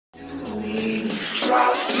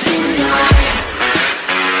Drop tonight.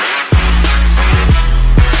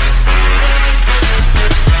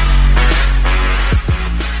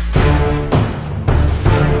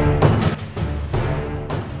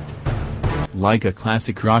 Like a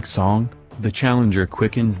classic rock song, the Challenger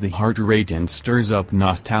quickens the heart rate and stirs up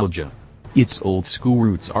nostalgia. Its old-school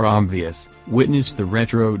roots are obvious, witness the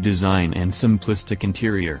retro design and simplistic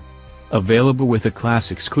interior. Available with a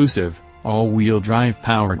class-exclusive, all-wheel drive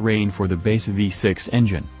powertrain for the base V6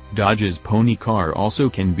 engine, Dodge's Pony car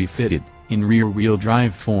also can be fitted, in rear-wheel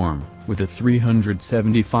drive form, with a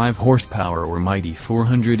 375 horsepower or mighty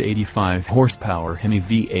 485 horsepower Hemi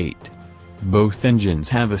V8. Both engines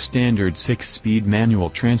have a standard 6-speed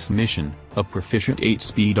manual transmission, a proficient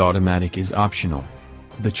 8-speed automatic is optional.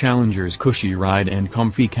 The Challenger's cushy ride and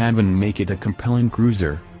comfy cabin make it a compelling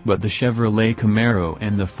cruiser, but the Chevrolet Camaro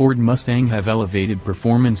and the Ford Mustang have elevated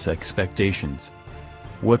performance expectations.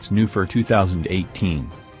 What's new for 2018?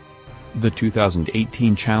 The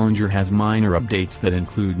 2018 Challenger has minor updates that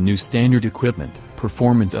include new standard equipment,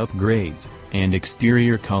 performance upgrades, and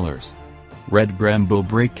exterior colors. Red Brembo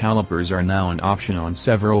brake calipers are now an option on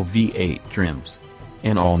several V8 trims.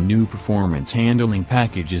 An all-new performance handling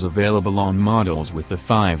package is available on models with the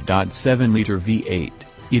 5.7-liter V8.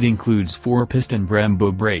 It includes 4-piston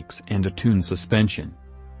Brembo brakes and a tuned suspension.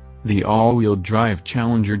 The all-wheel drive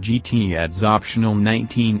Challenger GT adds optional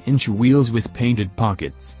 19-inch wheels with painted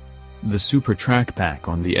pockets. The Super Track Pack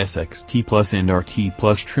on the SXT Plus and RT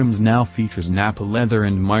Plus trims now features Nappa leather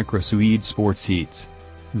and micro-suede sport seats.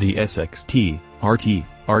 The SXT, RT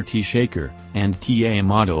Shaker, and TA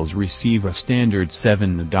models receive a standard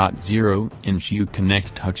 7.0-inch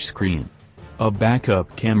Uconnect touchscreen. A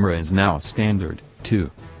backup camera is now standard, too.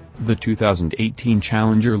 The 2018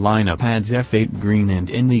 Challenger lineup adds F8 green and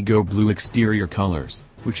indigo blue exterior colors,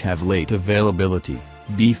 which have late availability.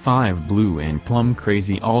 B5 blue and plum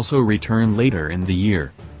crazy also return later in the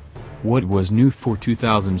year. What was new for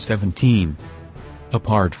 2017?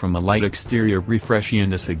 Apart from a light exterior refresh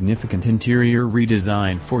and a significant interior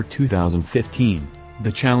redesign for 2015,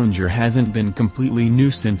 the Challenger hasn't been completely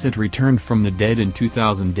new since it returned from the dead in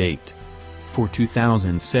 2008. For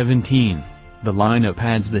 2017, the lineup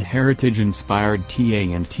adds the heritage-inspired TA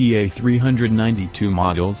and TA 392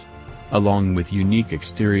 models. Along with unique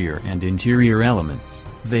exterior and interior elements,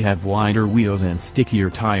 they have wider wheels and stickier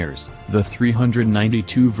tires. The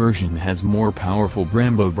 392 version has more powerful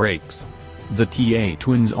Brembo brakes. The TA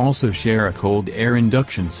twins also share a cold air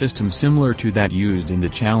induction system similar to that used in the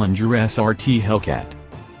Challenger SRT Hellcat.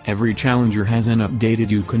 Every Challenger has an updated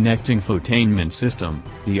Uconnect infotainment system.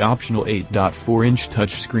 The optional 8.4-inch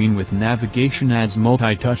touchscreen with navigation adds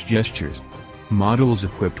multi-touch gestures. Models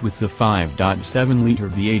equipped with the 5.7-liter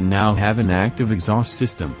V8 now have an active exhaust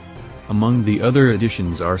system. Among the other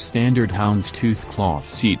additions are standard houndstooth cloth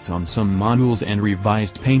seats on some models and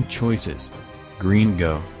revised paint choices. Green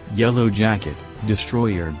Go, Yellow Jacket,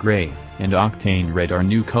 Destroyer Gray, and Octane Red are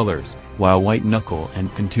new colors, while White Knuckle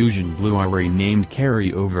and Contusion Blue are renamed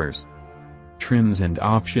carryovers. Trims and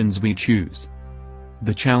options we choose.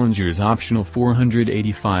 The Challenger's optional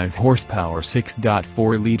 485 horsepower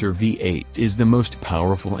 6.4-liter V8 is the most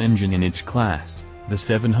powerful engine in its class. The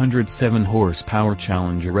 707 horsepower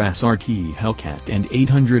Challenger SRT Hellcat and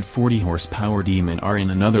 840 horsepower Demon are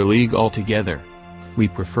in another league altogether. We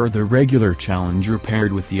prefer the regular Challenger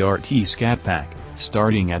paired with the RT Scat Pack,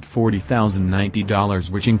 starting at $40,090,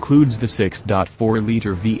 which includes the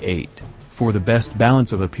 6.4-liter V8, for the best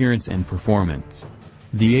balance of appearance and performance.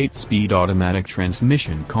 The 8-speed automatic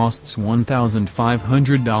transmission costs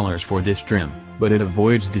 $1,500 for this trim, but it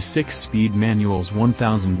avoids the 6-speed manual's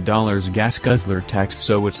 $1,000 gas guzzler tax,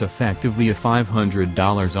 so it's effectively a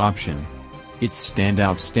 $500 option. Its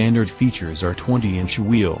standout standard features are 20-inch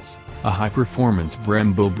wheels, a high-performance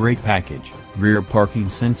Brembo brake package, rear parking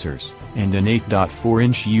sensors, and an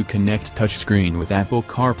 8.4-inch Uconnect touchscreen with Apple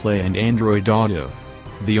CarPlay and Android Auto.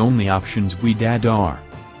 The only options we'd add are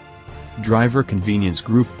Driver Convenience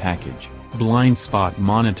Group Package, Blind Spot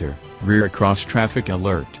Monitor, Rear Cross Traffic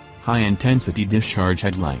Alert, High-Intensity Discharge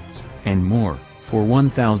Headlights, and more, for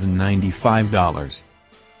 $1,095.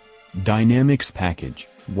 Dynamics Package,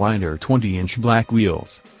 wider 20-inch black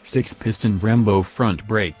wheels, 6-piston Brembo front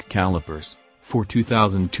brake calipers, for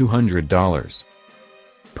 $2,200.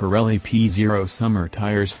 Pirelli P0 summer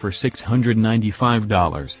tires for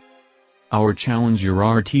 $695. Our Challenger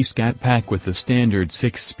RT Scat Pack with the standard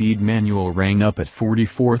 6-speed manual rang up at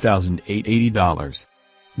 $44,880.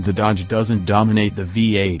 The Dodge doesn't dominate the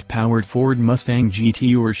V8-powered Ford Mustang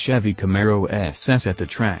GT or Chevy Camaro SS at the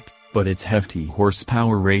track, but its hefty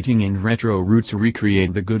horsepower rating and retro roots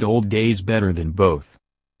recreate the good old days better than both.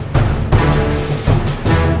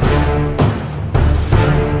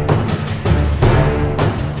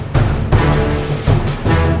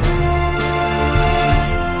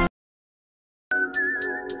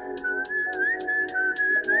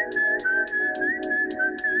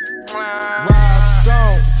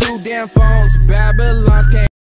 two damn phones. Babylon's came.